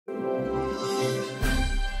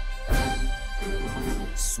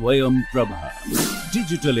Swayam Prabha.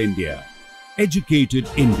 Digital India. Educated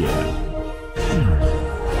India.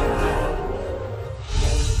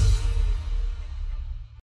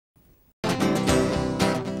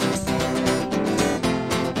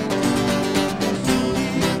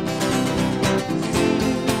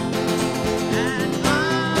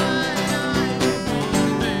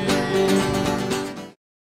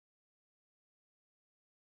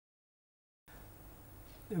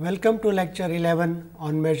 Welcome to lecture 11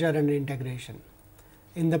 on measure and integration.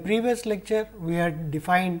 In the previous lecture, we had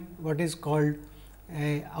defined what is called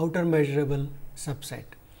a outer measurable subset,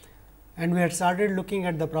 and we had started looking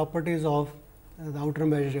at the properties of the outer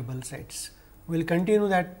measurable sets. We will continue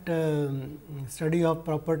that study of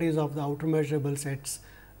properties of the outer measurable sets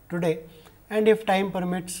today, and if time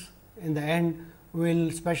permits, in the end we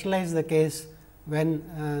will specialize the case when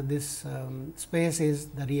this space is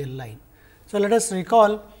the real line. So, let us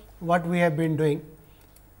recall what we have been doing.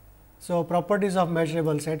 So, properties of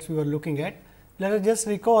measurable sets we were looking at. Let us just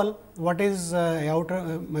recall what is a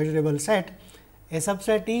outer measurable set. A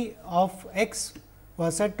subset E of X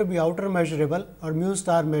was said to be outer measurable or mu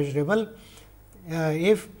star measurable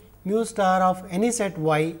if mu star of any set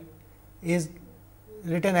Y is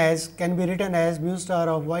written as can be written as mu star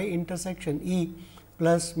of Y intersection E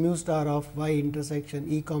plus mu star of Y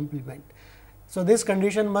intersection E complement. So, this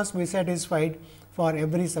condition must be satisfied for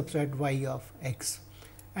every subset Y of X.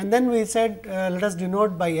 And then we said let us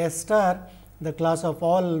denote by S star the class of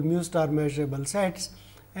all mu star measurable sets,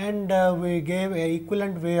 and we gave a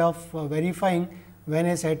equivalent way of verifying when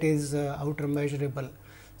a set is outer measurable.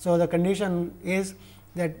 So, the condition is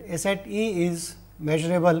that a set E is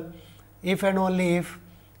measurable if and only if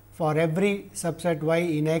for every subset Y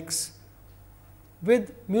in X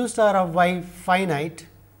with mu star of Y finite,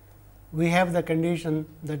 we have the condition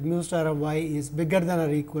that mu star of Y is bigger than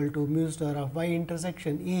or equal to mu star of Y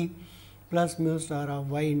intersection E plus mu star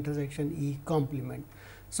of Y intersection E complement.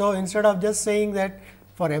 So, instead of just saying that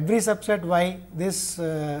for every subset Y this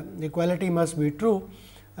equality must be true,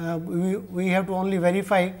 we have to only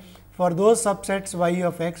verify for those subsets Y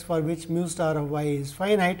of X for which mu star of Y is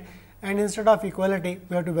finite, and instead of equality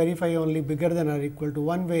we have to verify only bigger than or equal to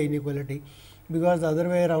one way inequality, because the other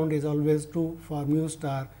way around is always true for mu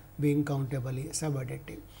star being countably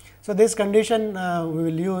subadditive. So, this condition we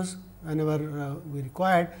will use whenever we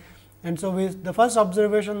required, and so the first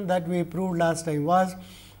observation that we proved last time was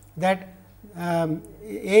that A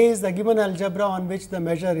is the given algebra on which the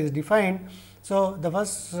measure is defined. So, the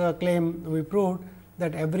first claim we proved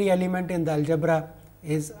that every element in the algebra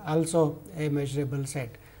is also a measurable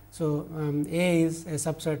set. So, A is a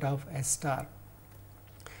subset of S star.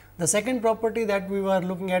 The second property that we were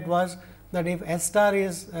looking at was that if S star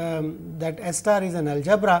is S star is an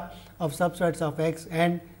algebra of subsets of X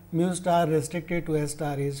and mu star restricted to S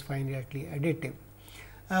star is finitely additive.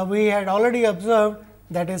 We had already observed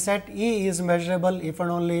that a set E is measurable if and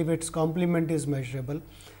only if its complement is measurable.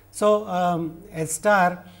 So, S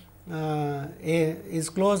star is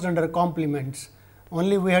closed under complements,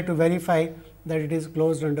 only we have to verify that it is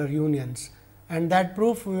closed under unions, and that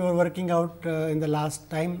proof we were working out in the last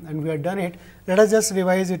time, and we had done it. Let us just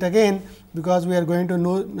revise it again, because we are going to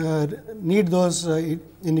need those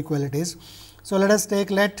inequalities. So, let us take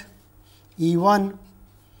let E 1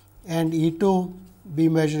 and E 2 be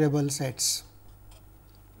measurable sets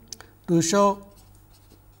to show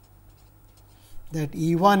that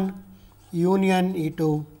E 1 union E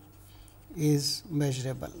 2 is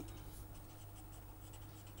measurable.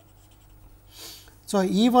 So,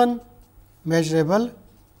 E 1 measurable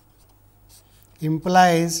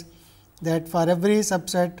implies that for every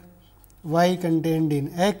subset Y contained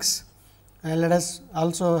in X, and let us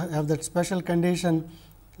also have that special condition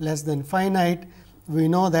less than finite, we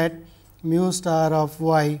know that mu star of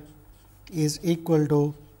Y is equal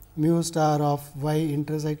to mu star of Y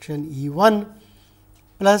intersection E 1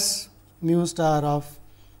 plus mu star of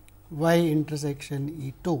Y intersection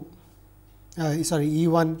E 2 E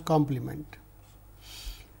 1 complement.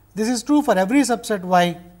 This is true for every subset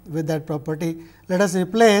Y with that property. Let us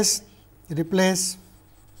replace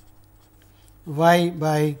Y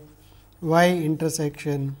by Y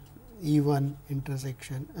intersection E 1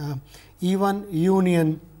 intersection E 1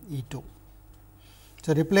 union E 2.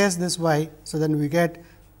 So, replace this Y. So, then we get,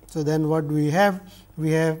 so then what we have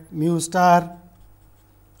mu star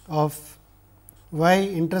of Y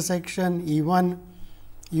intersection E 1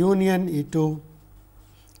 union E 2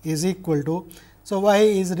 is equal to. So, Y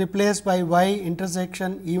is replaced by Y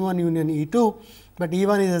intersection E 1 union E 2, but E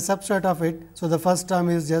 1 is a subset of it. So, the first term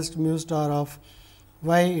is just mu star of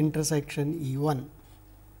Y intersection E 1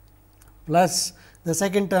 plus the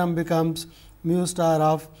second term becomes mu star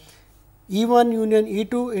of E1 union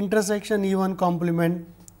E2 intersection E1 complement.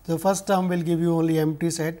 The first term will give you only empty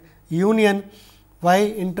set union y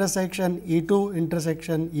intersection E2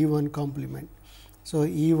 intersection E1 complement. So,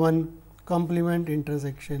 E1 complement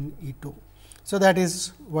intersection E2. So, that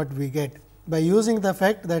is what we get by using the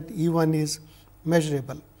fact that E1 is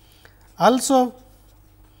measurable. Also,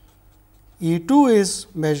 E2 is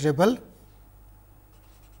measurable.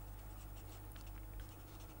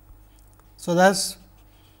 So, thus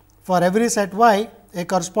for every set y, a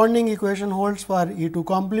corresponding equation holds for E2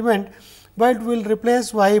 complement, but we will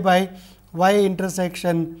replace y by y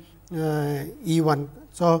intersection E1.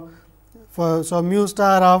 So, mu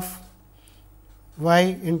star of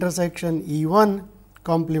y intersection E1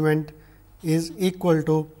 complement is equal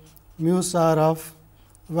to mu star of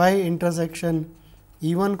y intersection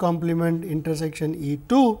E1 complement intersection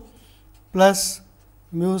E2 plus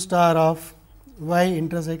mu star of y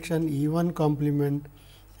intersection E1 complement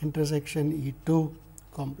intersection E2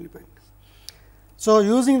 complement. So,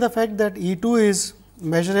 using the fact that E2 is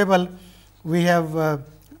measurable, we have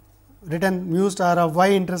written mu star of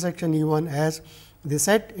y intersection E1 as the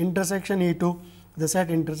set intersection E2, the set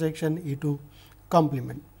intersection E2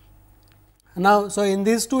 complement. Now, so in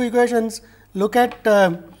these two equations, look at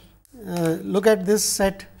this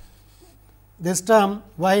set, this term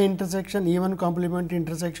y intersection E1 complement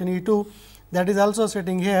intersection E2, that is also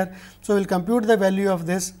sitting here. So, we will compute the value of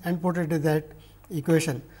this and put it in that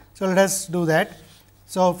equation. So, let us do that.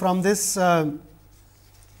 So, from this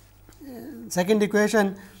second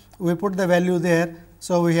equation, we put the value there.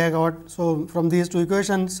 So, we have got, so from these two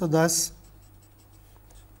equations. So, thus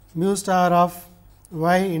mu star of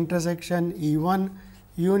y intersection E1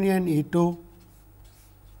 union E2,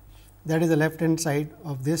 that is the left hand side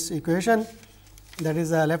of this equation, that is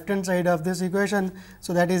the left hand side of this equation.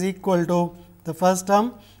 So, that is equal to the first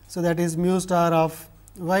term. So, that is mu star of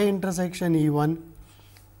y intersection E1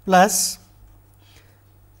 plus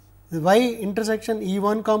the y intersection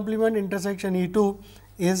E1 complement intersection E2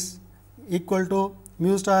 is equal to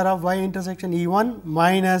mu star of y intersection E1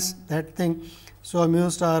 minus that thing. So, mu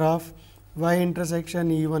star of y intersection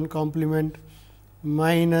E1 complement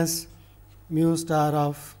minus mu star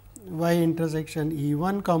of y intersection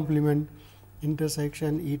E1 complement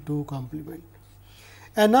intersection E2 complement.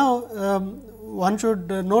 And now, one should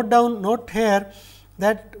note here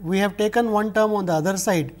that we have taken one term on the other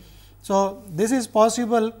side. So, this is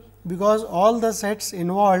possible because all the sets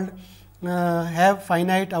involved have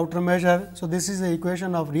finite outer measure. So, this is the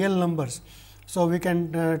equation of real numbers. So, we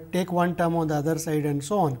can take one term on the other side and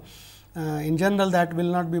so on. In general, that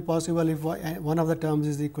will not be possible if one of the terms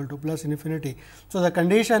is equal to plus infinity. So, the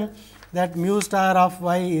condition that mu star of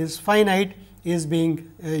y is finite is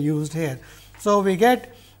being used here. So, we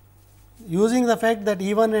get, using the fact that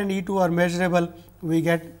E1 and E2 are measurable, we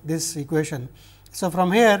get this equation. So,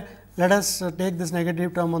 from here let us take this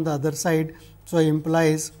negative term on the other side. So,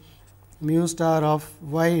 implies mu star of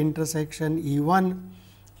y intersection E1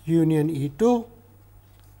 union E2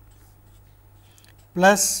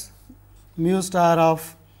 plus mu star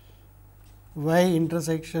of y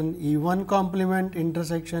intersection E1 complement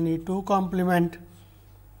intersection E2 complement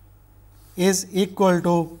is equal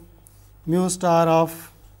to mu star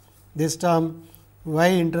of this term y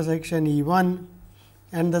intersection E1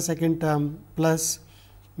 and the second term plus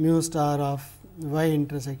mu star of y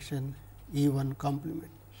intersection E1 complement.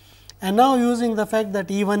 And now, using the fact that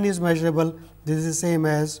E1 is measurable, this is same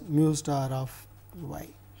as mu star of y.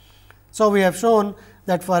 So, we have shown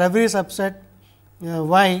that for every subset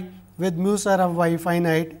y with mu star of y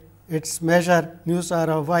finite, its measure mu star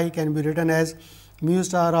of y can be written as mu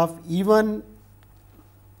star of E1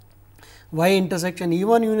 y intersection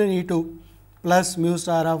E1 union E2 plus mu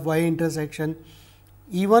star of y intersection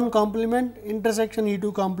E1 complement intersection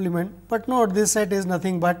E2 complement, but note this set is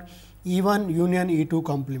nothing but E1 union E2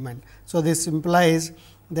 complement. So, this implies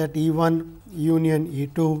that E1 union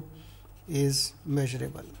E2 is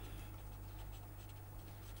measurable.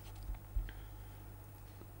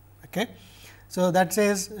 Okay. So, that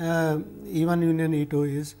says E1 union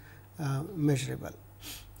E2 is measurable.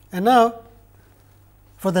 And now,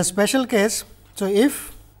 for the special case, so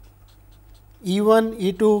if E1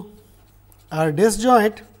 E2 are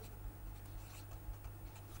disjoint,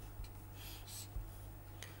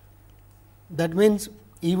 that means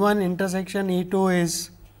E1 intersection E2 is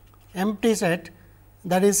empty set,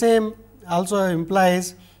 that is same also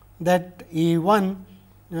implies that E1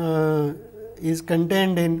 is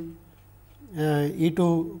contained in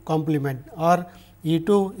E2 complement or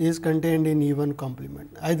E2 is contained in E1 complement,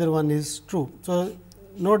 either one is true. So,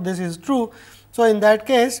 note this is true. So, in that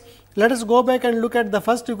case let us go back and look at the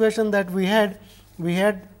first equation that we had. We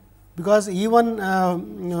had, because E1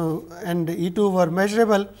 and E2 were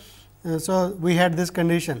measurable, so we had this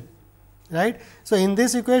condition, right. So, in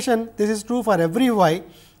this equation, this is true for every y.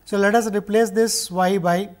 So, let us replace this y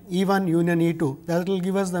by E1 union E2, that will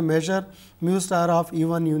give us the measure mu star of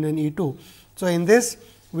E1 union E2. So, in this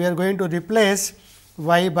we are going to replace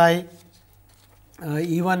y by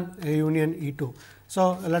E1 union E2.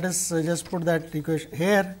 So, let us just put that equation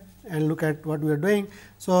here and look at what we are doing.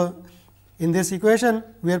 So, in this equation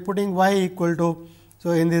we are putting y equal to,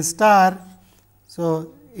 so in this star,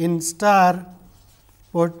 so in star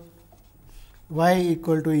put y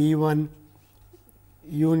equal to E1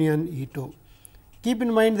 union E2. Keep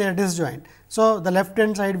in mind they are disjoint. So, the left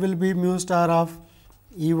hand side will be mu star of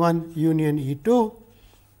E1 union E2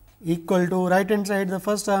 equal to right hand side, the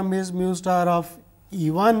first term is mu star of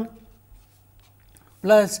E1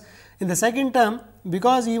 plus, in the second term,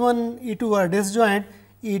 because E1 E2 are disjoint,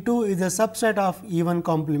 E2 is a subset of E1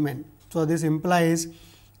 complement. So, this implies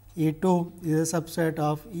E2 is a subset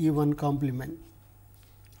of E1 complement.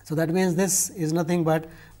 So, that means this is nothing but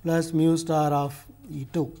plus mu star of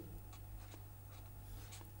E2,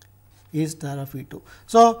 E star of E2.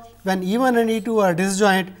 So, when E1 and E2 are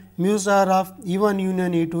disjoint, mu star of E1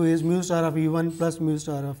 union E2 is mu star of E1 plus mu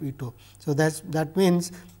star of E2. So, that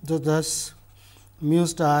means, so thus mu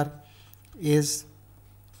star is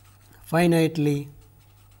finitely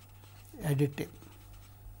additive.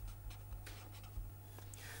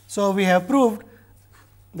 So, we have proved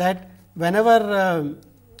that whenever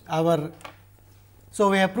so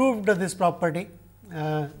we have proved this property,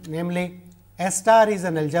 namely S star is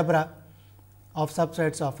an algebra of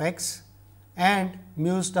subsets of X and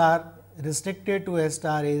mu star restricted to S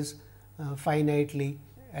star is finitely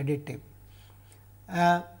additive.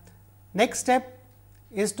 Next step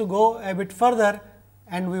is to go a bit further,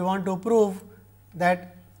 and we want to prove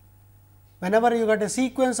that whenever you got a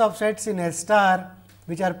sequence of sets in S star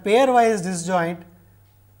which are pairwise disjoint,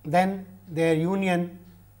 then their union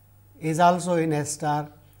is also in S star,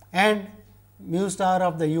 and mu star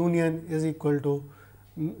of the union is equal to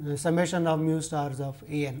summation of mu stars of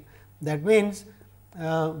A n. That means,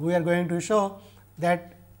 we are going to show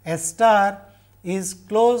that S star is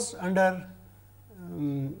closed under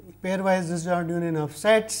pairwise disjoint union of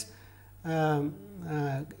sets,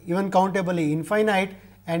 even countably infinite,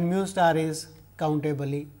 and mu star is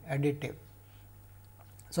countably additive.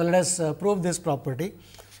 So, let us prove this property.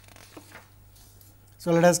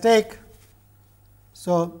 So, let us take,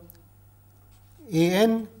 so A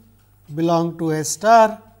n belong to S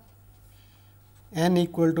star, n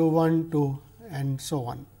equal to 1, 2 and so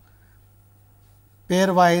on,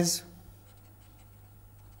 pairwise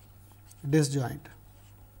disjoint.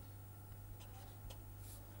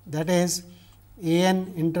 That is, A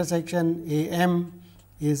n intersection A m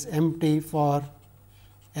is empty for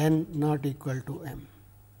n not equal to m,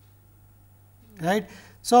 right.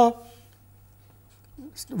 So,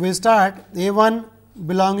 we start A 1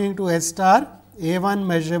 belonging to S star, A 1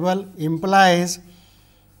 measurable implies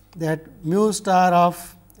that mu star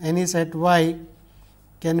of any set y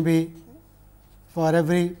can be for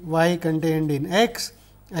every y contained in X.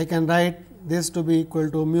 I can write this to be equal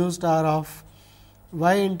to mu star of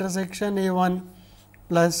y intersection A 1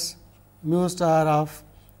 plus mu star of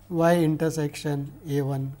y intersection A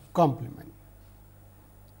 1 complement.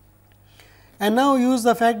 And now, use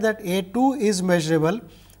the fact that A 2 is measurable.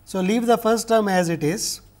 So, leave the first term as it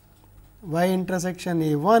is, y intersection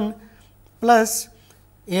A 1 plus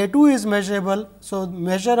A 2 is measurable. So,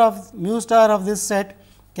 measure of mu star of this set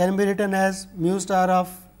can be written as mu star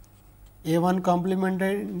of A 1 complement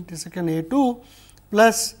intersection A 2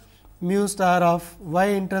 plus mu star of y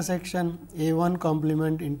intersection A 1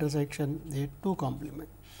 complement intersection A 2 complement.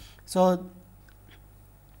 So,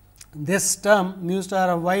 this term mu star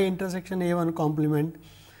of y intersection A 1 complement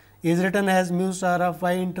is written as mu star of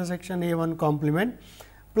y intersection A 1 complement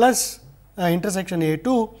plus intersection A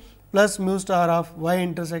 2 plus mu star of y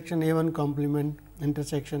intersection A 1 complement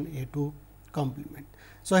intersection A 2 complement.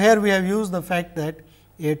 So, here we have used the fact that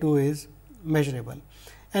A 2 is measurable.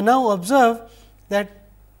 And now, observe that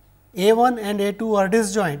A 1 and A 2 are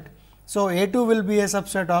disjoint. So, A 2 will be a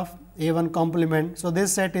subset of A 1 complement. So,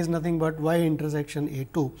 this set is nothing but y intersection A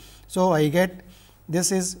 2. So, I get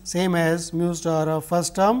this is same as mu star of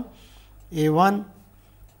first term A 1,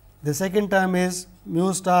 the second term is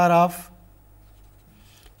mu star of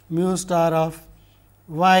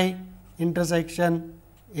y intersection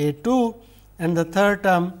A 2, and the third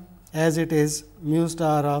term as it is mu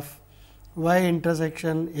star of y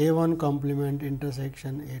intersection A 1 complement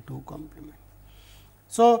intersection A 2 complement.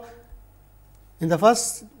 So, in the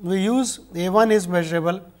first we use A1 is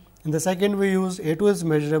measurable, in the second we use A2 is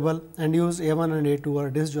measurable and use A1 and A2 are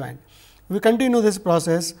disjoint. We continue this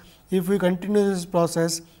process. If we continue this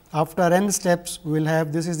process, after n steps we will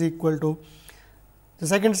have this is equal to, the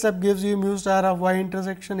second step gives you mu star of y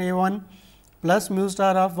intersection A1 plus mu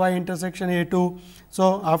star of y intersection A2.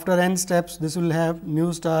 So, after n steps this will have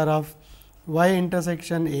mu star of y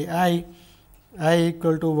intersection I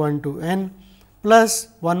equal to 1 to n, plus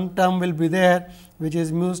one term will be there which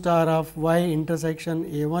is mu star of y intersection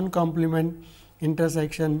A1 complement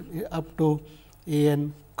intersection up to A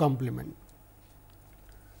n complement.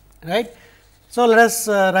 Right. So, let us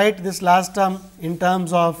write this last term in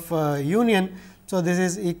terms of union. So, this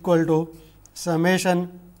is equal to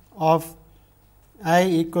summation of I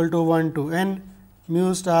equal to 1 to n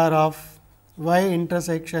mu star of y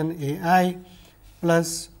intersection A I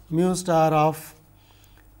plus mu star of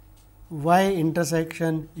y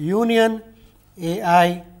intersection union A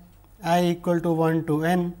I equal to 1 to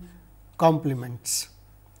n complements.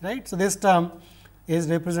 Right. So, this term is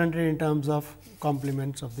represented in terms of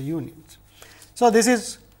complements of the unions. So, this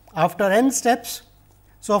is after n steps.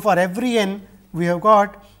 So, for every n we have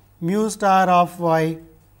got mu star of y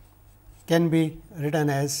can be written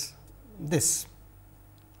as this.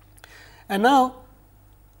 And now,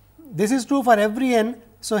 this is true for every n.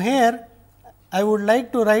 So, here I would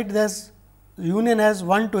like to write this union as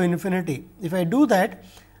 1 to infinity. If I do that,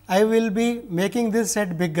 I will be making this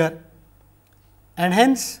set bigger and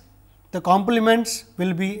hence the complements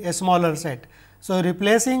will be a smaller set. So,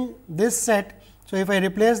 replacing this set. So, if I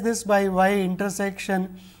replace this by y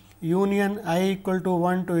intersection union I equal to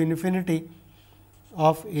 1 to infinity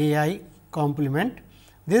of A I complement,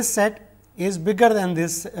 this set is bigger than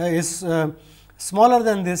this smaller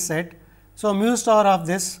than this set. So, mu star of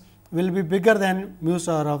this will be bigger than mu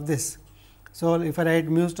star of this. So, if I write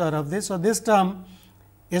mu star of this, so this term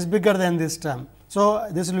is bigger than this term. So,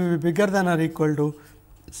 this will be bigger than or equal to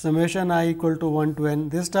summation I equal to 1 to n,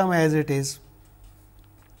 this term as it is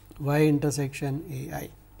y intersection A I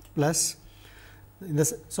plus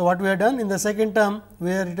this. So, what we have done in the second term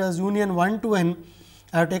where it was union 1 to n,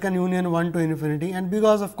 I have taken union 1 to infinity and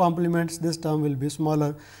because of complements this term will be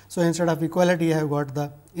smaller. So, instead of equality I have got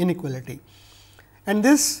the inequality and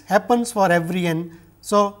this happens for every n.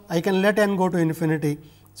 So, I can let n go to infinity.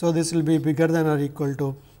 So, this will be bigger than or equal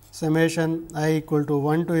to summation I equal to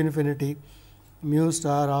 1 to infinity mu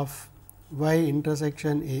star of y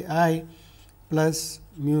intersection A I plus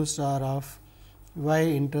mu star of y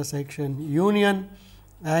intersection union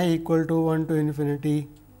I equal to 1 to infinity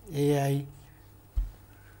A I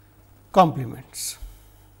complements.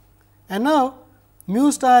 And now,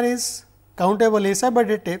 mu star is countable is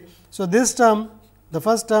subadditive. So, this term, the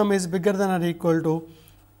first term is bigger than or equal to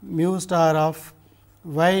mu star of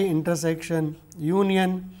y intersection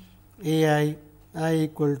union A I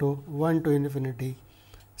equal to 1 to infinity,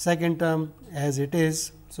 second term as it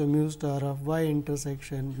is. So, mu star of y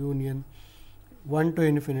intersection union 1 to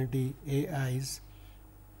infinity A I's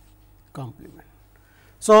complement.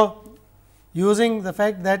 So, using the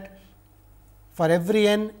fact that for every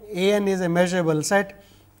n, A n is a measurable set,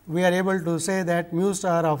 we are able to say that mu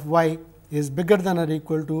star of y is bigger than or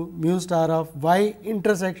equal to mu star of y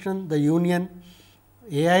intersection the union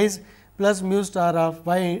A I's plus mu star of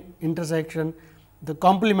y intersection the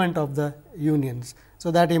complement of the unions.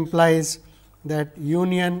 So, that implies that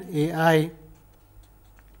union A I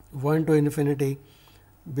 1 to infinity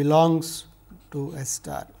belongs to S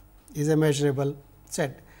star, is a measurable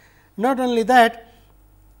set. Not only that,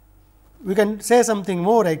 we can say something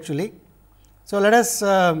more actually. So, let us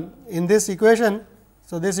in this equation,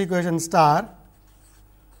 so this equation star,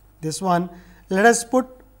 this one, let us put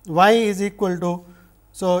y is equal to,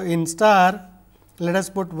 so in star let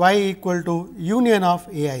us put y equal to union of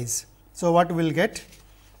A I's. So, what we will get?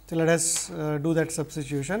 So, let us do that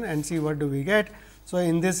substitution and see what do we get. So,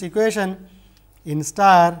 in this equation in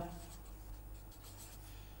star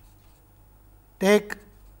take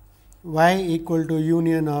y equal to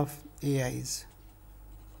union of A I's,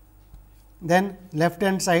 then left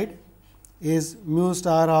hand side is mu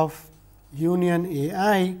star of union A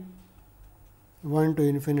I 1 to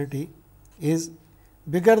infinity is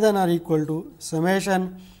bigger than or equal to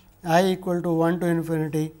summation I equal to 1 to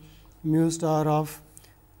infinity mu star of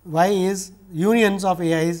y is unions of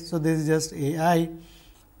A I's. So, this is just A I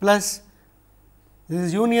plus this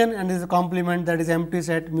is union and this is a complement, that is empty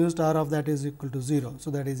set, mu star of that is equal to 0. So,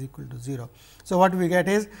 that is equal to 0. So, what we get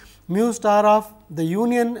is mu star of the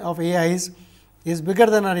union of A I's is bigger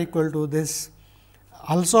than or equal to this.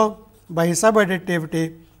 Also, by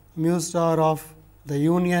subadditivity mu star of the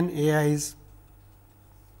union A I's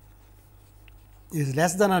is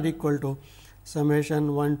less than or equal to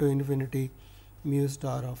summation 1 to infinity mu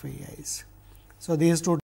star of AIs. So, these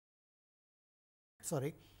two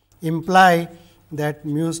imply that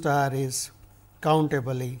mu star is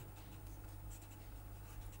countably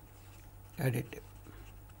additive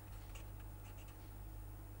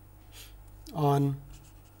on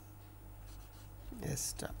S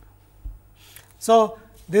star. So,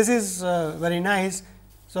 this is very nice.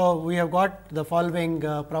 So, we have got the following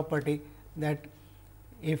property that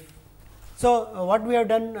if what we have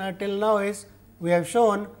done till now is we have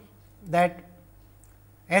shown that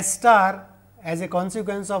S star as a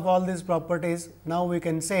consequence of all these properties. Now, we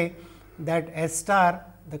can say that S star,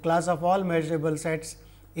 the class of all measurable sets,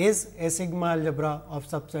 is a sigma algebra of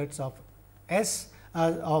subsets of S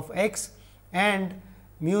of X, and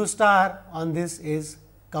mu star on this is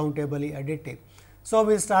countably additive. So,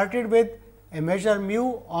 we started with a measure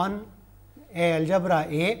mu on a algebra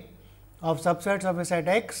A of subsets of a set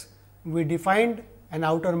X. We defined an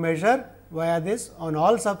outer measure via this on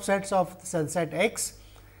all subsets of set X.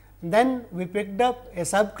 Then we picked up a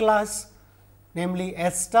subclass, namely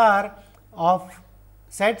S star of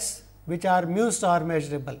sets which are mu star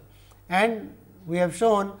measurable, and we have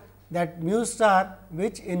shown that mu star,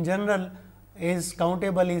 which in general is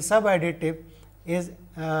countably subadditive, is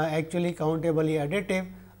actually countably additive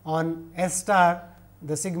on S star,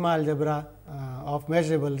 the sigma algebra of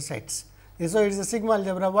measurable sets. So, it is a sigma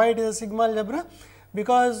algebra. Why it is a sigma algebra?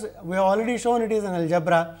 Because we have already shown it is an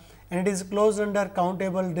algebra and it is closed under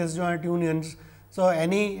countable disjoint unions. So,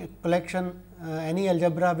 any collection, any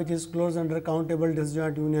algebra which is closed under countable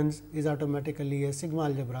disjoint unions is automatically a sigma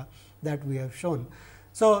algebra that we have shown.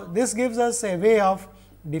 So, this gives us a way of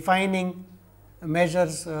defining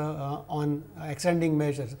measures on extending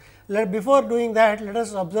measures. Before doing that, let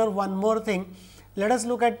us observe one more thing. Let us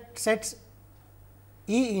look at sets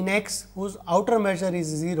E in X whose outer measure is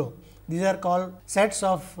 0. These are called sets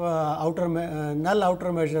of null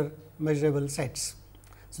outer measurable sets.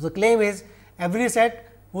 So, the claim is every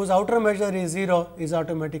set whose outer measure is 0 is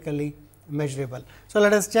automatically measurable. So,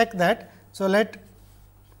 let us check that. So, let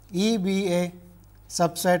E be a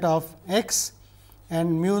subset of X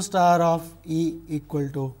and mu star of E equal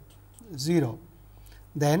to 0.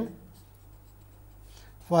 Then,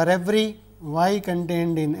 for every y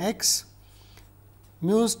contained in X,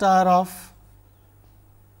 mu star of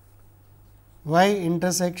y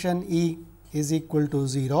intersection E is equal to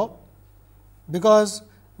 0, because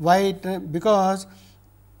y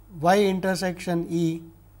intersection E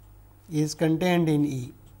is contained in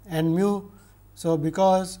E, and mu. So,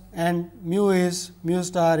 because and mu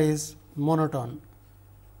star is monotone.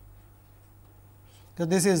 So,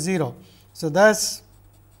 this is 0. So, thus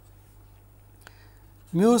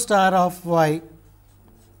mu star of y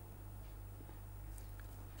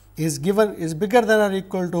is bigger than or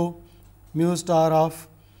equal to mu star of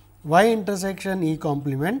y intersection E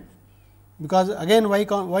complement, because again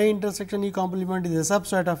y intersection E complement is a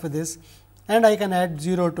subset of this, and I can add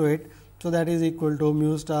 0 to it. So, that is equal to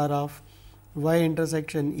mu star of y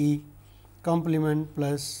intersection E complement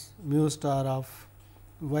plus mu star of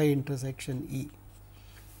y intersection E,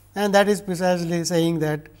 and that is precisely saying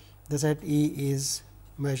that the set E is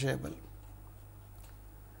measurable.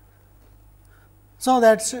 So,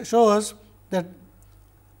 that shows that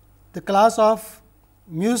the class of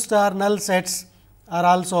mu star null sets are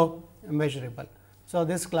also measurable. So,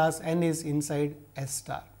 this class N is inside S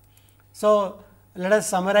star. So, let us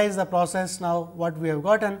summarize the process now what we have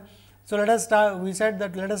gotten. So, let us start, we said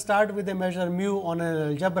that let us start with a measure mu on an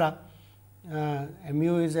algebra.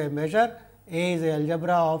 Mu is a measure, A is a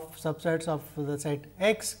algebra of subsets of the set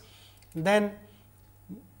X. Then,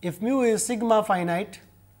 if mu is sigma finite,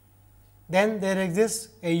 then there exists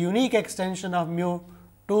a unique extension of mu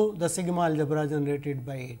to the sigma algebra generated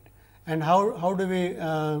by it. And how do we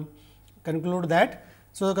conclude that?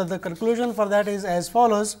 So, the conclusion for that is as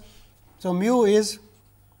follows. So, mu is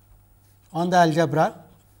on the algebra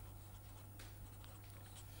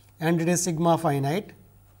and it is sigma finite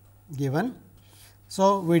given.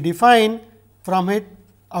 So, we define from it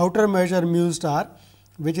outer measure mu star,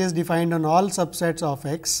 which is defined on all subsets of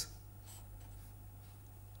X.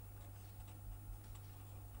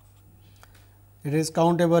 It is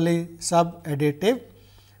countably subadditive,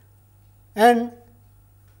 and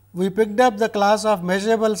we picked up the class of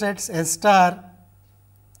measurable sets S star.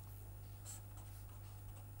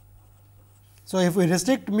 So, if we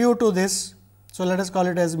restrict mu to this, so let us call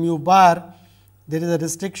it as mu bar, there is a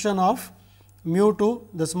restriction of mu to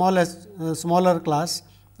the smaller class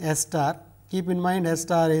S star. Keep in mind S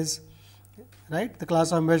star is the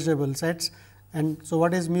class of measurable sets, and so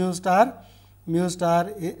what is mu star? Mu star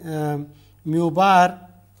mu bar.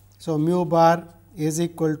 So, mu bar is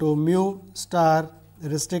equal to mu star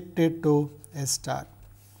restricted to S star.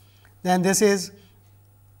 Then this is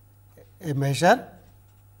a measure,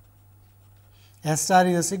 S star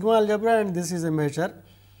is a sigma algebra and this is a measure,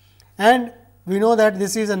 and we know that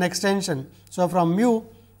this is an extension. So, from mu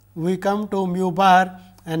we come to mu bar,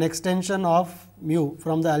 an extension of mu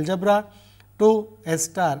from the algebra to S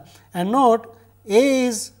star, and note A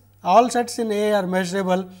is all sets in A are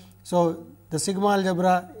measurable. So, the sigma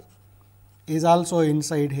algebra is also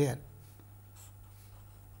inside here.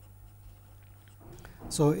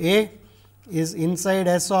 So, A is inside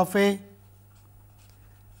S of A,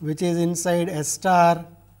 which is inside S star,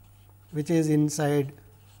 which is inside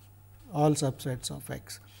all subsets of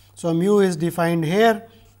X. So, mu is defined here,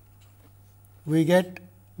 we get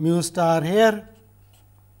mu star here,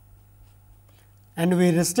 and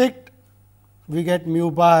we restrict, we get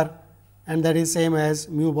mu bar, and that is same as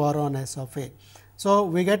mu bar on S of A. So,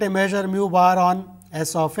 we get a measure mu bar on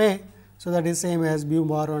S of A. So, that is same as mu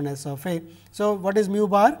bar on S of A. So, what is mu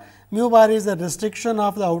bar? Mu bar is the restriction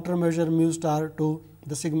of the outer measure mu star to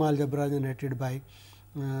the sigma algebra generated by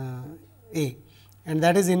A, and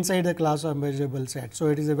that is inside the class of measurable set. So,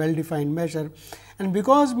 it is a well defined measure, and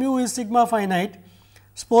because mu is sigma finite,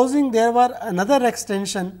 supposing there were another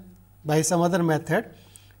extension by some other method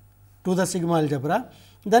to the sigma algebra,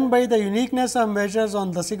 then by the uniqueness of measures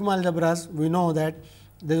on the sigma algebras, we know that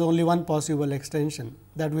there is only one possible extension,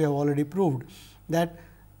 that we have already proved, that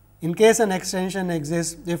in case an extension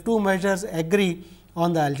exists, if two measures agree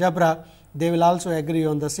on the algebra, they will also agree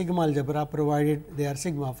on the sigma algebra, provided they are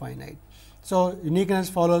sigma finite. So, uniqueness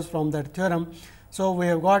follows from that theorem. So, we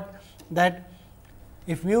have got that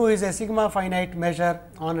if mu is a sigma finite measure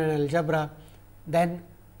on an algebra, then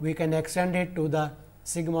we can extend it to the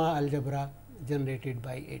sigma algebra generated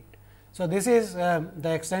by it. So, this is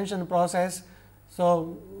the extension process.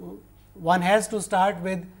 So, one has to start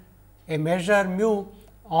with a measure mu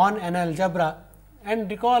on an algebra, and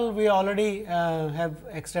recall we already have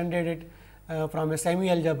extended it from a semi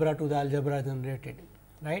algebra to the algebra generated,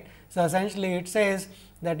 right. So, essentially it says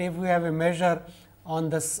that if we have a measure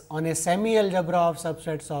on a semi algebra of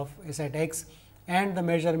subsets of a set X and the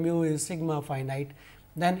measure mu is sigma finite,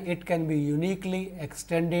 then it can be uniquely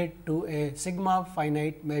extended to a sigma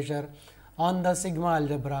finite measure on the sigma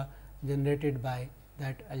algebra generated by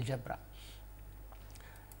that algebra.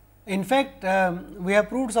 In fact, we have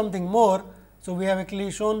proved something more. So, we have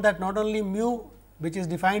actually shown that not only mu, which is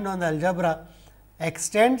defined on the algebra,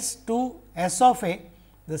 extends to S of A,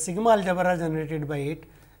 the sigma algebra generated by it,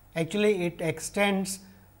 actually it extends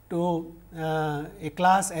to a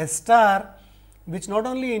class S star, which not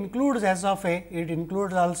only includes S of A, it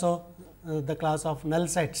includes also the class of null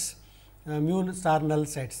sets, mu star null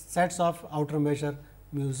sets, sets of outer measure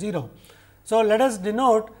mu 0. So, let us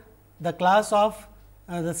denote the class of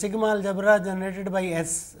the sigma algebra generated by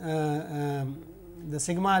S, the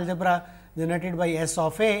sigma algebra generated by S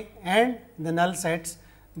of A and the null sets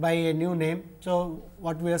by a new name. So,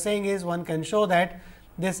 what we are saying is one can show that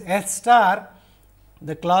this S star,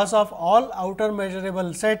 the class of all outer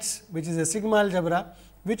measurable sets, which is a sigma algebra,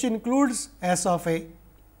 which includes S of A,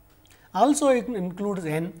 also it includes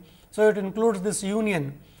N. So, it includes this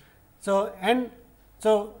union. So,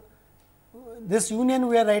 this union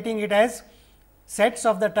we are writing it as sets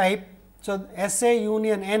of the type. So, S A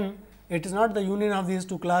union N, it is not the union of these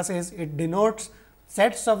two classes, it denotes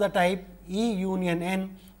sets of the type E union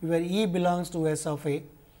N, where E belongs to S of A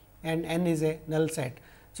and N is a null set.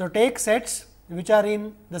 So, take sets which are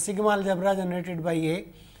in the sigma algebra generated by A,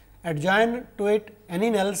 adjoin to it any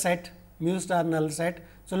null set, mu star null set.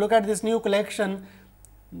 So, look at this new collection,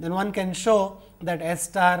 then one can show that S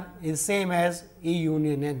star is same as E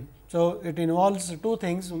union N. So, it involves two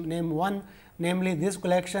things, namely this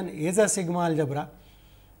collection is a sigma algebra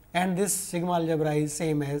and this sigma algebra is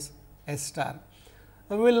same as S star.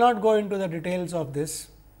 We will not go into the details of this,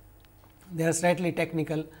 they are slightly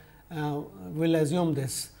technical, we will assume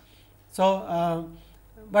this. So,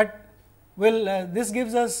 but this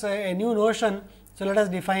gives us a new notion. So, let us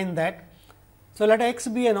define that. So, let X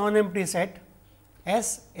be a non-empty set,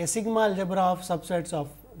 S a sigma algebra of subsets of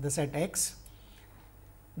the set X.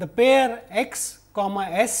 The pair X comma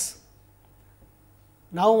S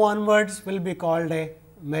now onwards will be called a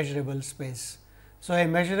measurable space. So, a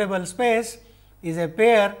measurable space is a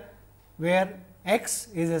pair where X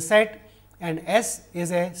is a set and S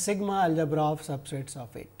is a sigma algebra of subsets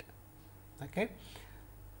of it. Okay.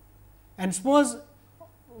 And suppose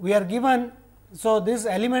we are given, so these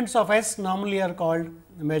elements of S normally are called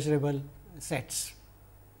measurable sets.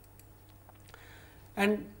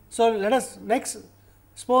 And so, let us next,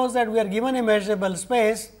 suppose that we are given a measurable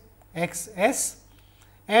space X S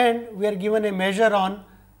and we are given a measure on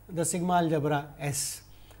the sigma algebra S.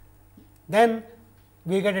 Then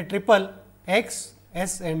we get a triple X,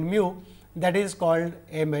 S and mu, that is called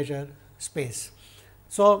a measure space.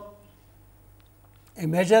 So, a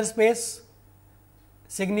measure space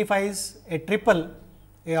signifies a triple,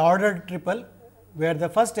 a ordered triple, where the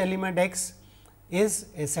first element X is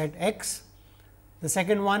a set X, the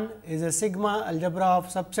second one is a sigma algebra of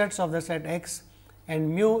subsets of the set X,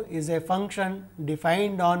 and mu is a function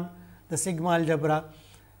defined on the sigma algebra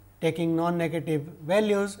taking non-negative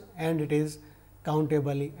values, and it is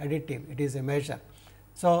countably additive, it is a measure.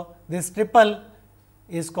 So, this triple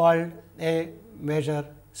is called a measure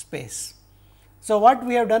space. So, what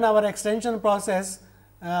we have done, our extension process,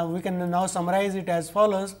 we can now summarize it as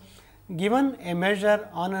follows. Given a measure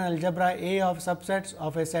on an algebra A of subsets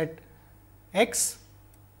of a set X,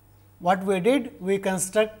 what we did? We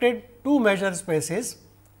constructed two measure spaces.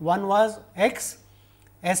 One was X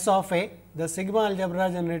S of A, the sigma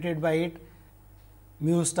algebra generated by it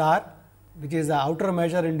mu star, which is the outer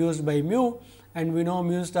measure induced by mu, and we know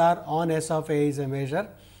mu star on S of A is a measure.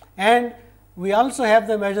 And we also have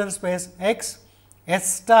the measure space X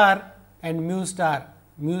S star and mu star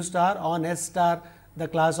on S star, the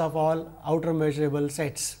class of all outer measurable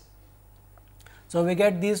sets. So, we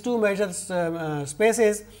get these two measure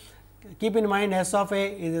spaces. Keep in mind S of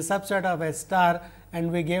A is a subset of S star,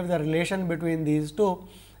 and we gave the relation between these two,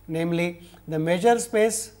 namely the measure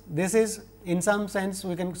space. This is, in some sense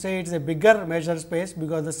we can say it is a bigger measure space,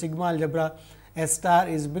 because the sigma algebra S star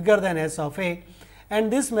is bigger than S of A,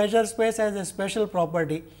 and this measure space has a special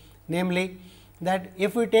property, namely that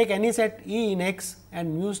if we take any set E in X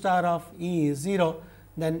and mu star of E is 0,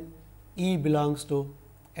 then E belongs to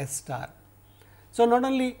S star. So, not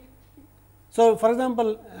only, so for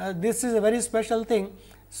example, this is a very special thing.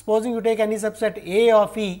 Supposing you take any subset A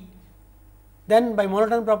of E, then by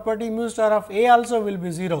monotone property mu star of A also will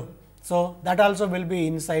be 0. So, that also will be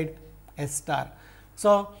inside S star.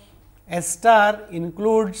 So, S star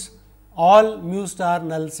includes all mu star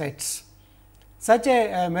null sets. Such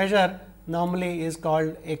a measure normally is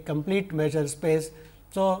called a complete measure space.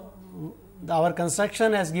 So, our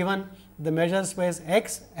construction has given the measure space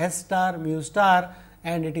X S star mu star,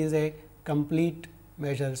 and it is a complete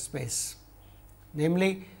measure space.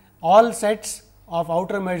 Namely, all sets of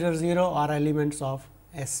outer measure 0 are elements of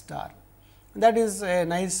S star. That is a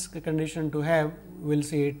nice condition to have, we will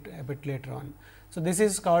see it a bit later on. So, this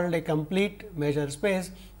is called a complete measure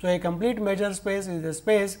space. So, a complete measure space is a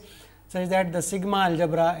space such that the sigma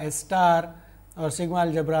algebra S star or sigma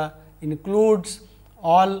algebra includes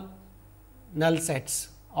all null sets,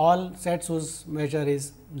 all sets whose measure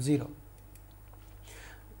is 0.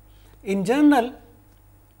 In general,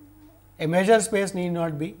 a measure space need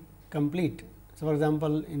not be complete. So, for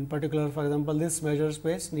example, in particular, for example, this measure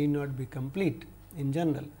space need not be complete in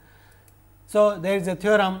general. So, there is a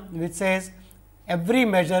theorem which says every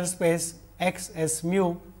measure space X S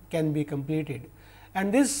mu can be completed,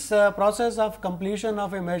 and this process of completion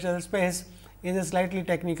of a measure space is a slightly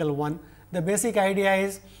technical one. The basic idea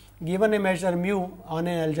is, given a measure mu on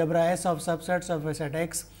an algebra S of subsets of a set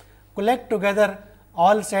X, collect together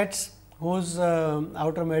all sets whose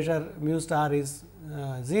outer measure mu star is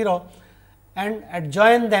 0, and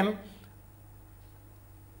adjoin them,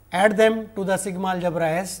 add them to the sigma algebra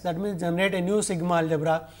S. That means, generate a new sigma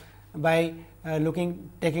algebra by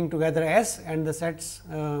taking together S and the sets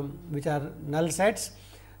which are null sets.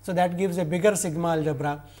 So, that gives a bigger sigma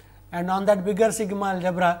algebra, and on that bigger sigma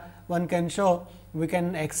algebra one can show, we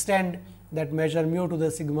can extend that measure mu to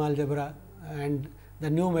the sigma algebra, and the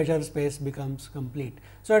new measure space becomes complete.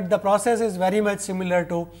 So, the process is very much similar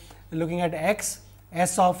to looking at X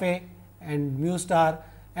S of A and mu star,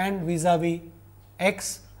 and vis-a-vis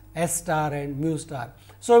X S star and mu star.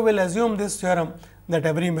 So, we will assume this theorem that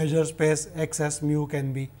every measure space X S mu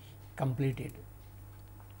can be completed.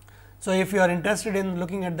 So, if you are interested in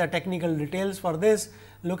looking at the technical details for this,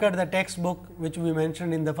 look at the textbook which we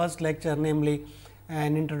mentioned in the first lecture, namely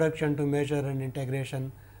an introduction to measure and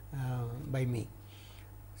integration by me.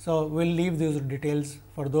 So, we will leave these details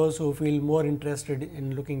for those who feel more interested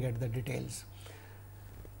in looking at the details.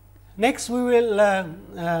 Next, we will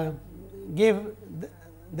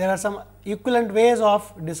there are some equivalent ways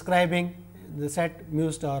of describing the set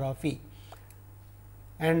mu star of E,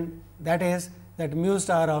 and that is that mu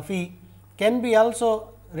star of E can be also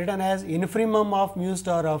written as infimum of mu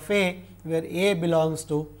star of A, where A belongs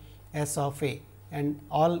to S of A and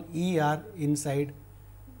all E are inside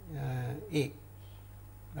A,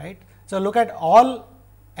 right. So, look at all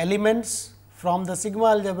elements from the sigma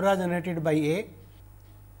algebra generated by A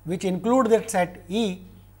which include that set E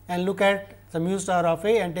and look at the mu star of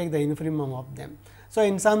A and take the infimum of them. So,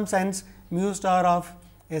 in some sense mu star of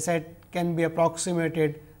a set can be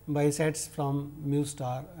approximated by sets from mu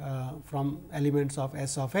star from elements of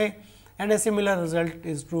S of A, and a similar result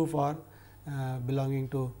is true for belonging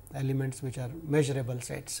to elements which are measurable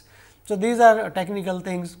sets. So, these are technical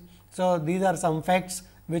things. So, these are some facts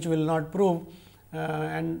which will not prove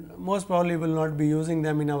and most probably will not be using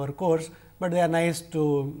them in our course, but they are nice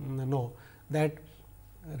to know that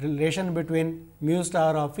relation between mu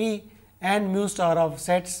star of E and mu star of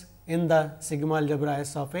sets in the sigma algebra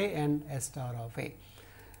S of A and S star of A.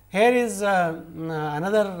 Here is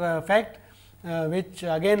another fact which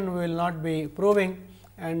again we will not be proving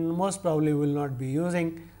and most probably will not be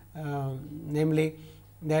using, namely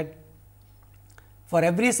that for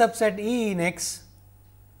every subset E in X,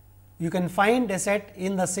 you can find a set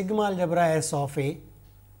in the sigma algebra S of A,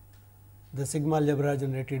 the sigma algebra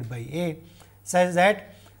generated by A, such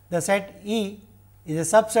that the set E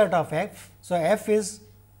is a subset of F. So, F is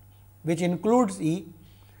which includes E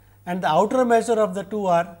and the outer measure of the two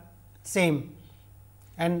are same,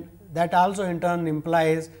 and that also in turn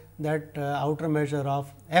implies that outer measure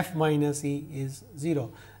of F minus E is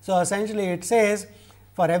 0. So, essentially it says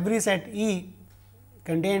for every set E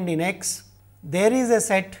contained in X, there is a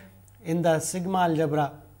set in the sigma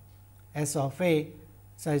algebra S of A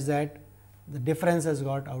such that the difference has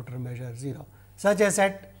got outer measure 0. Such a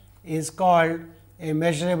set is called a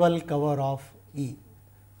measurable cover of E.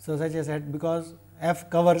 So, such a set because F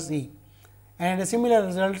covers E, and a similar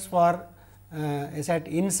results for a set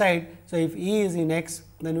inside. So, if E is in X,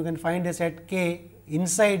 then you can find a set K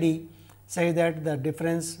inside E such that the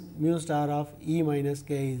difference mu star of E minus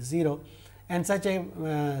K is 0, and such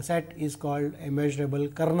a set is called a measurable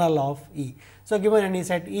kernel of E. So, given any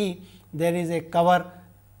set E, there is a cover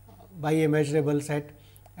by a measurable set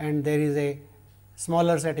and there is a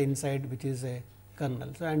smaller set inside which is a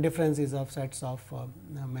kernel. So, and difference is of sets of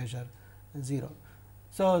measure 0.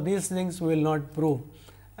 So, these things we will not prove.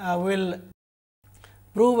 We will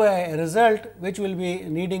prove a result which will be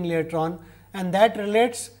needing later on, and that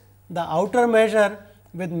relates the outer measure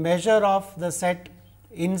with measure of the set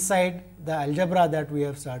inside the algebra that we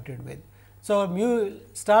have started with. So, mu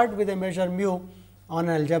start with a measure mu on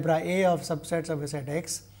an algebra A of subsets of a set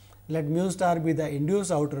X, let mu star be the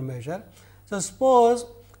induced outer measure. So, suppose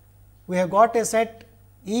we have got a set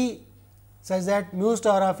E such that mu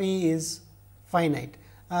star of E is finite.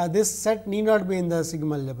 This set need not be in the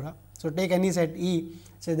sigma algebra. So, take any set E,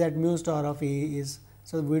 say that mu star of E is.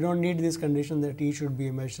 So, we do not need this condition that E should be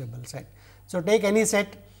a measurable set. So, take any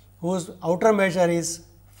set whose outer measure is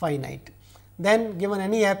finite. Then given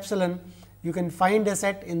any epsilon, you can find a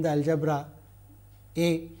set in the algebra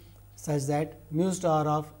A such that mu star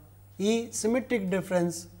of E symmetric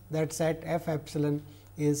difference, that set F epsilon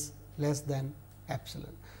is less than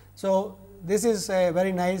epsilon. So, this is a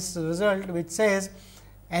very nice result which says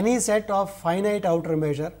any set of finite outer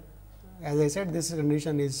measure, as I said this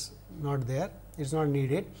condition is not there, it is not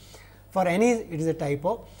needed. For any, it is a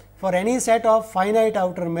typo, for any set of finite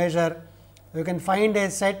outer measure, you can find a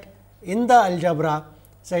set in the algebra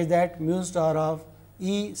such that mu star of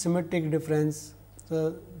E symmetric difference.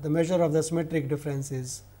 So, the measure of the symmetric difference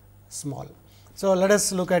is small. So, let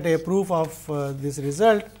us look at a proof of this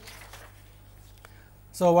result.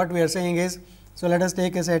 So, what we are saying is, so let us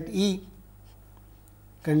take a set E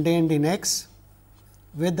contained in X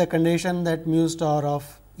with the condition that mu star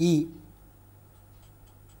of E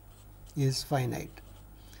is finite.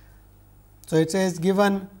 So, it says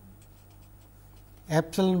given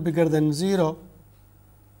epsilon bigger than 0,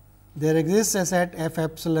 there exists a set F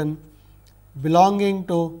epsilon belonging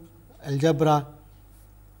to algebra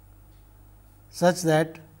such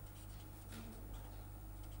that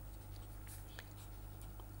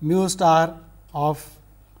mu star of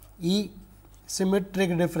E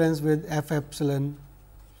symmetric difference with F epsilon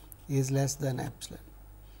is less than epsilon.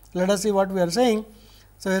 Let us see what we are saying.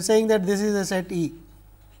 So, we are saying that this is a set E.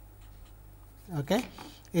 Okay.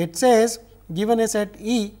 It says given a set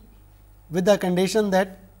E with the condition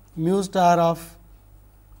that mu star of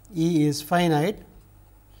E is finite,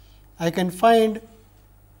 I can find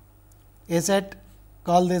a set,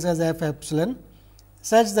 call this as F epsilon,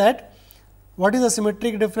 such that what is the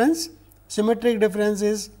symmetric difference? Symmetric difference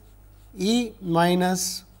is E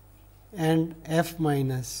minus and F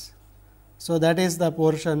minus. So, that is the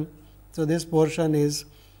portion. So, this portion is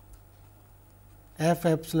F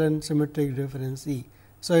epsilon symmetric difference E.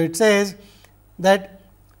 So, it says that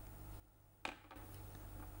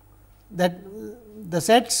the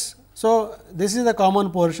sets. So, this is the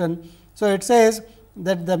common portion. So, it says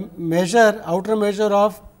that the measure outer measure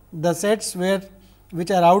of the sets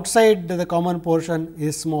which are outside the common portion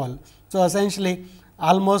is small. So, essentially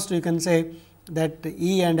almost you can say that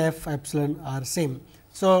E and F epsilon are same.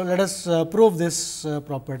 So, let us prove this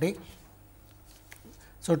property.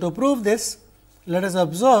 So, to prove this, let us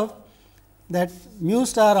observe that mu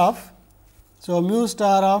star of, so mu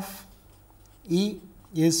star of E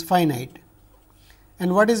is finite.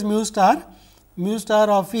 And what is mu star? Mu star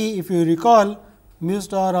of E, if you recall, mu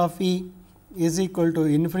star of E is equal to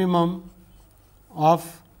infimum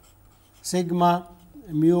of sigma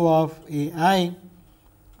mu of A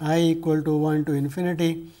I equal to 1 to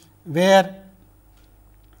infinity, where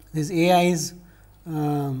this A i's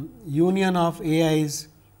union of A i's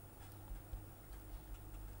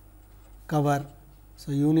cover.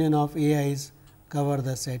 So, union of A i's cover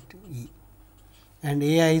the set E and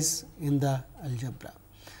A i's in the algebra.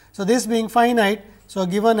 So, this being finite, so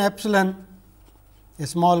given epsilon a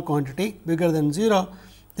small quantity bigger than 0,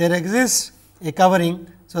 there exists a covering.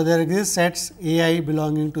 So, there exists sets A I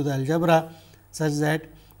belonging to the algebra such that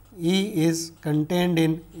E is contained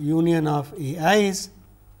in union of A i's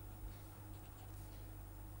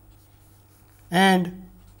and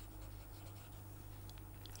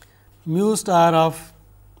mu star of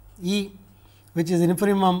E, which is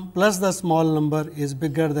infimum plus the small number, is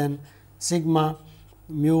bigger than sigma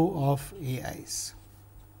mu of A i's.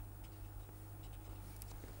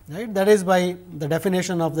 Right? That is by the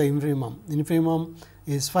definition of the infimum. Infimum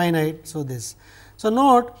is finite. So, this. So,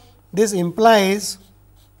 note this implies,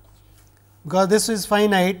 because this is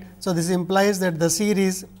finite. So, this implies that the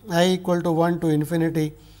series I equal to 1 to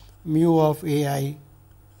infinity mu of A I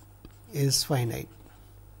is finite.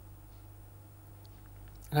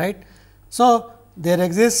 Right. So, there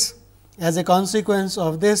exists, as a consequence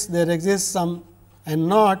of this, there exists some n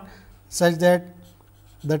naught such that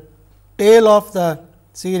the tail of the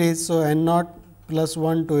series. So, n naught plus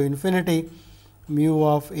 1 to infinity mu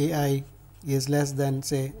of A I is less than,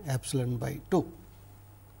 say, epsilon by 2.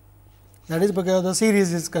 That is because the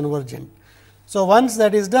series is convergent. So, once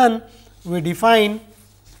that is done, we define.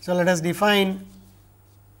 So, let us define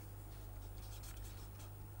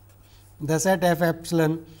the set f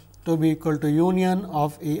epsilon to be equal to union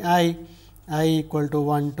of A I equal to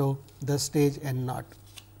 1 to the stage n naught.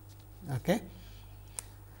 Okay.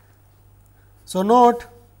 So, note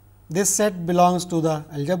this set belongs to the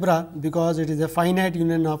algebra because it is a finite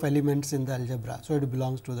union of elements in the algebra. So, it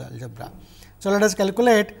belongs to the algebra. So, let us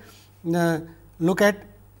calculate, look at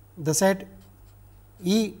the set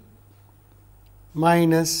E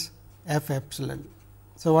minus f epsilon.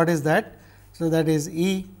 So, what is that? So, that is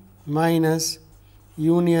E minus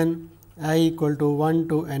union I equal to 1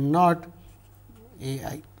 to n naught A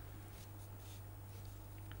I,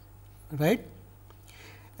 right.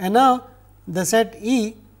 And now, the set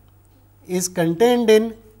E is contained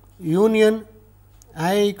in union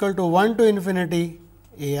I equal to 1 to infinity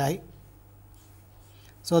A I.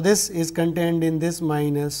 So, this is contained in this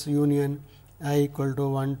minus union I equal to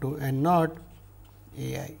 1 to n naught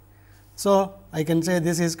A I. So, I can say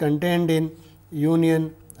this is contained in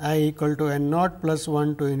union I equal to n naught plus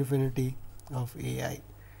 1 to infinity of A I.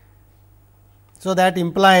 So, that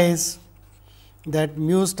implies that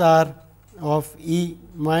mu star of E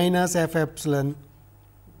minus f epsilon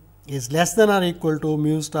is less than or equal to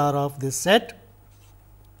mu star of this set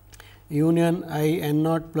union I n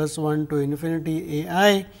naught plus 1 to infinity A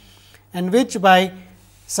I, and which by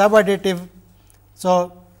subadditive.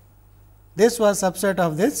 So, this was subset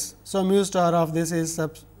of this. So, mu star of this is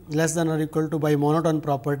less than or equal to by monotone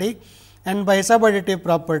property, and by subadditive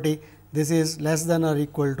property this is less than or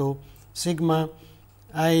equal to sigma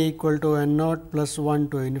I equal to n naught plus 1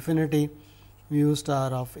 to infinity mu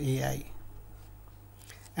star of A I.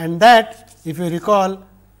 And that, if you recall,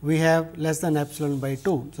 we have less than epsilon by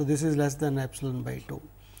 2. So, this is less than epsilon by 2.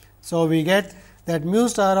 So, we get that mu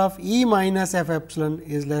star of E minus f epsilon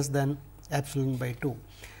is less than epsilon by 2.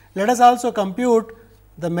 Let us also compute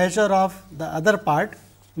the measure of the other part,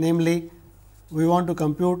 namely we want to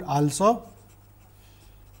compute also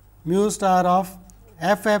mu star of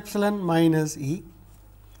f epsilon minus E.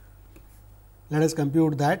 Let us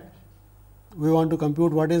compute that. We want to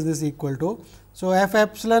compute what is this equal to. So, f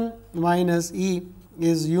epsilon minus E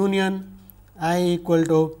is union I equal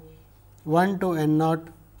to 1 to n naught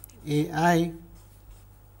A I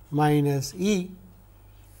minus E,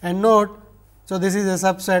 and note. So, this is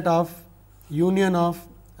a subset of union of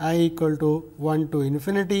I equal to 1 to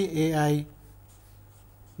infinity A I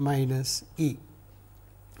minus E,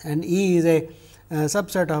 and E is a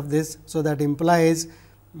subset of this. So, that implies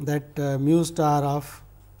that mu star of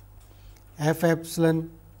f epsilon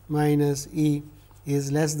minus E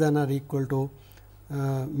is less than or equal to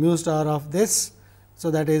mu star of this. So,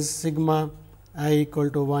 that is sigma I equal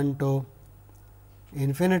to 1 to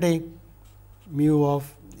infinity mu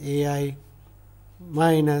of A I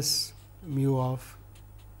minus mu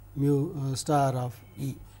star of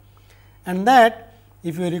E, and that,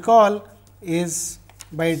 if you recall, is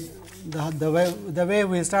by the way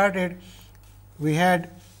we started, we had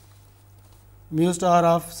mu star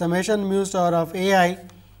of summation mu star of A I,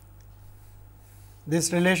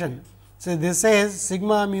 this relation. So, this says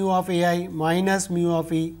sigma mu of A I minus mu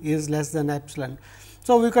of E is less than epsilon.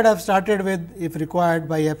 So, we could have started with, if required,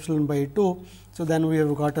 by epsilon by 2. So, then we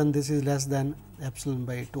have gotten this is less than epsilon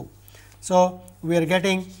by 2. So, we are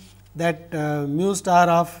getting that mu star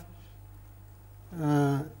of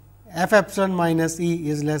f epsilon minus E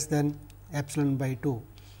is less than epsilon by 2,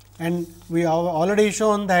 and we have already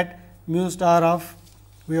shown that mu star of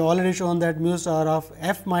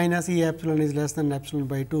f minus E epsilon is less than epsilon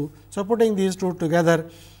by 2. So, putting these two together,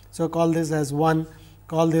 so call this as 1,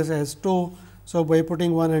 call this as 2. So, by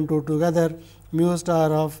putting 1 and 2 together, mu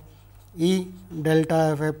star of E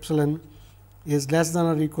delta f epsilon is less than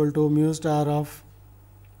or equal to mu star of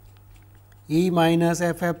E minus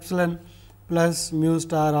f epsilon plus mu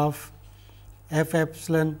star of f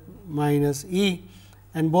epsilon minus E,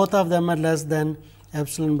 and both of them are less than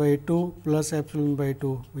epsilon by 2 plus epsilon by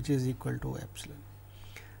 2, which is equal to epsilon.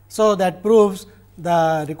 So, that proves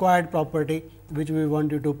the required property which we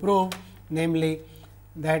want you to prove, namely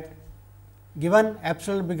that given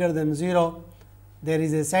epsilon bigger than 0, there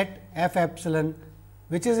is a set f epsilon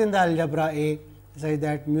which is in the algebra A such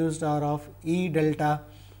that mu star of E delta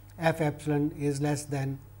f epsilon is less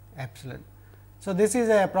than epsilon. So, this is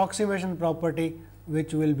an approximation property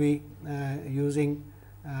which we will be using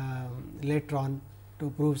later on to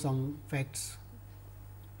prove some facts.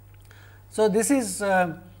 So, this is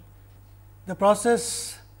the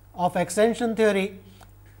process of extension theory.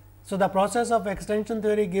 So, the process of extension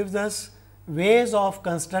theory gives us ways of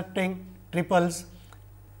constructing triples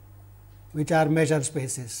which are measure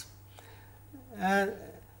spaces.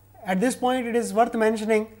 At this point, it is worth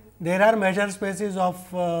mentioning there are measure spaces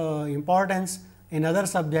of importance in other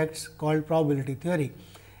subjects called probability theory.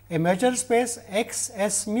 A measure space x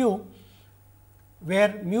s mu,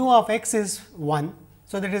 where mu of x is 1.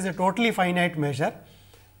 So, that is a totally finite measure,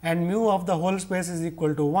 and mu of the whole space is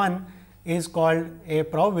equal to 1 is called a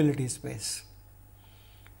probability space,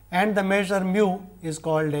 and the measure mu is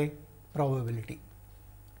called a probability.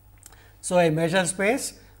 So, a measure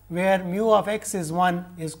space where mu of x is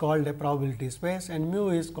 1 is called a probability space, and mu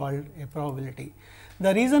is called a probability.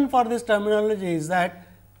 The reason for this terminology is that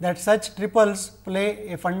such triples play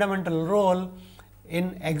a fundamental role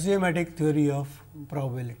in axiomatic theory of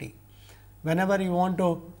probability. Whenever you want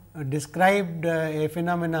to describe a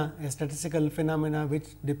phenomena, a statistical phenomena which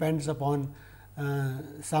depends upon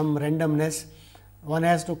some randomness, one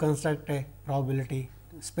has to construct a probability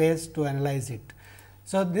space to analyze it.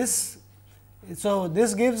 So, this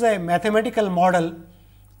gives a mathematical model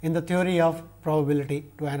in the theory of probability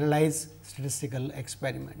to analyze statistical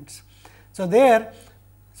experiments. So,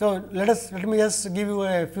 let me just give you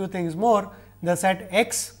a few things more. The set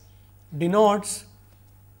x denotes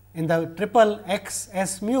in the triple x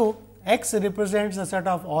s mu, x represents the set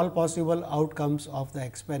of all possible outcomes of the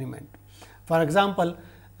experiment. For example,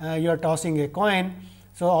 you are tossing a coin.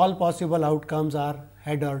 So, all possible outcomes are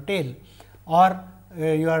head or tail, or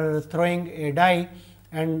you are throwing a die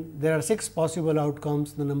and there are 6 possible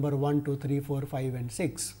outcomes, the number 1, 2, 3, 4, 5 and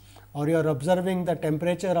 6, or you are observing the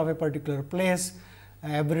temperature of a particular place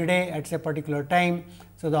every day at a particular time.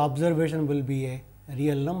 So, the observation will be a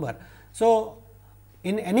real number. So,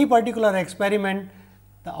 in any particular experiment,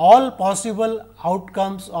 all possible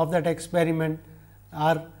outcomes of that experiment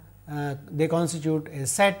are they constitute a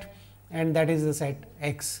set, and that is the set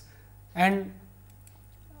x, and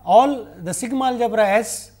all the sigma algebra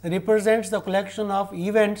S represents the collection of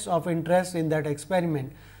events of interest in that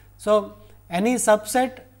experiment. So, any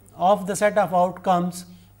subset of the set of outcomes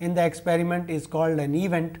in the experiment is called an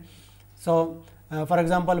event. So, for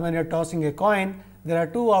example, when you are tossing a coin, there are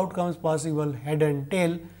 2 outcomes possible, head and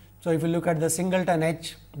tail. So, if you look at the singleton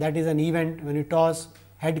H, that is an event. When you toss,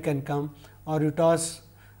 head can come, or you toss,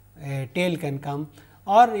 a tail can come,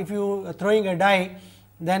 or if you are throwing a die,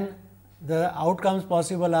 then the outcomes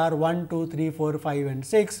possible are 1, 2, 3, 4, 5 and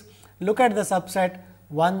 6. Look at the subset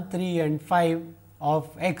 1, 3 and 5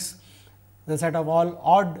 of x, the set of all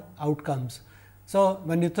odd outcomes. So,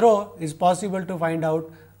 when you throw, it is possible to find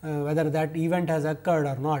out whether that event has occurred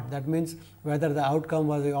or not. That means, whether the outcome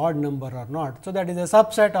was an odd number or not. So, that is a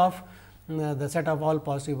subset of the set of all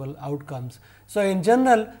possible outcomes. So, in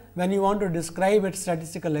general, when you want to describe its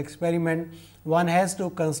statistical experiment, one has to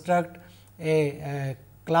construct a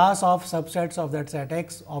class of subsets of that set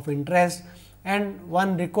X of interest, and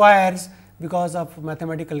one requires, because of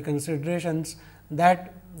mathematical considerations,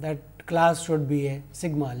 that class should be a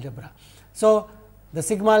sigma algebra. So, the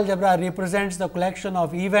sigma algebra represents the collection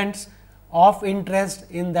of events of interest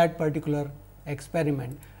in that particular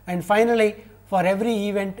experiment. And finally, for every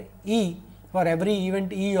event E,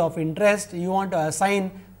 of interest, you want to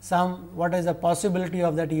assign what is the possibility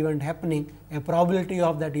of that event happening, a probability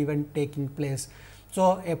of that event taking place.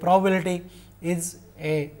 So, a probability is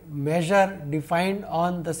a measure defined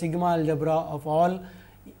on the sigma algebra of all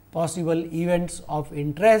possible events of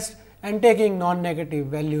interest and taking non-negative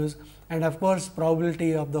values, and of course,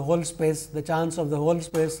 probability of the whole space, the chance of the whole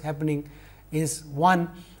space happening is 1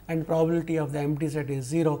 and probability of the empty set is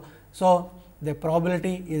 0. So, the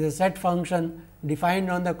probability is a set function defined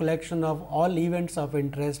on the collection of all events of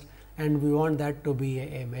interest, and we want that to be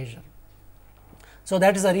a measure. So,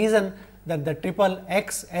 that is the reason that the triple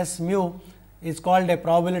X S mu is called a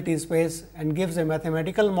probability space and gives a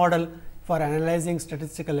mathematical model for analyzing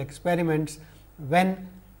statistical experiments when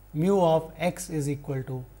mu of x is equal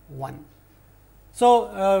to 1.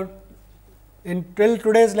 So, till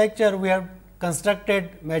today's lecture, we have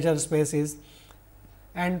constructed measure spaces,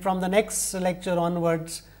 and from the next lecture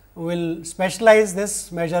onwards, we will specialize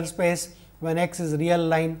this measure space when x is real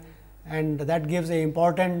line, and that gives an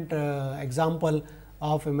important example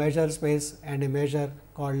of a measure space and a measure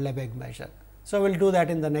called Lebesgue measure. So, we will do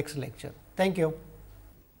that in the next lecture. Thank you.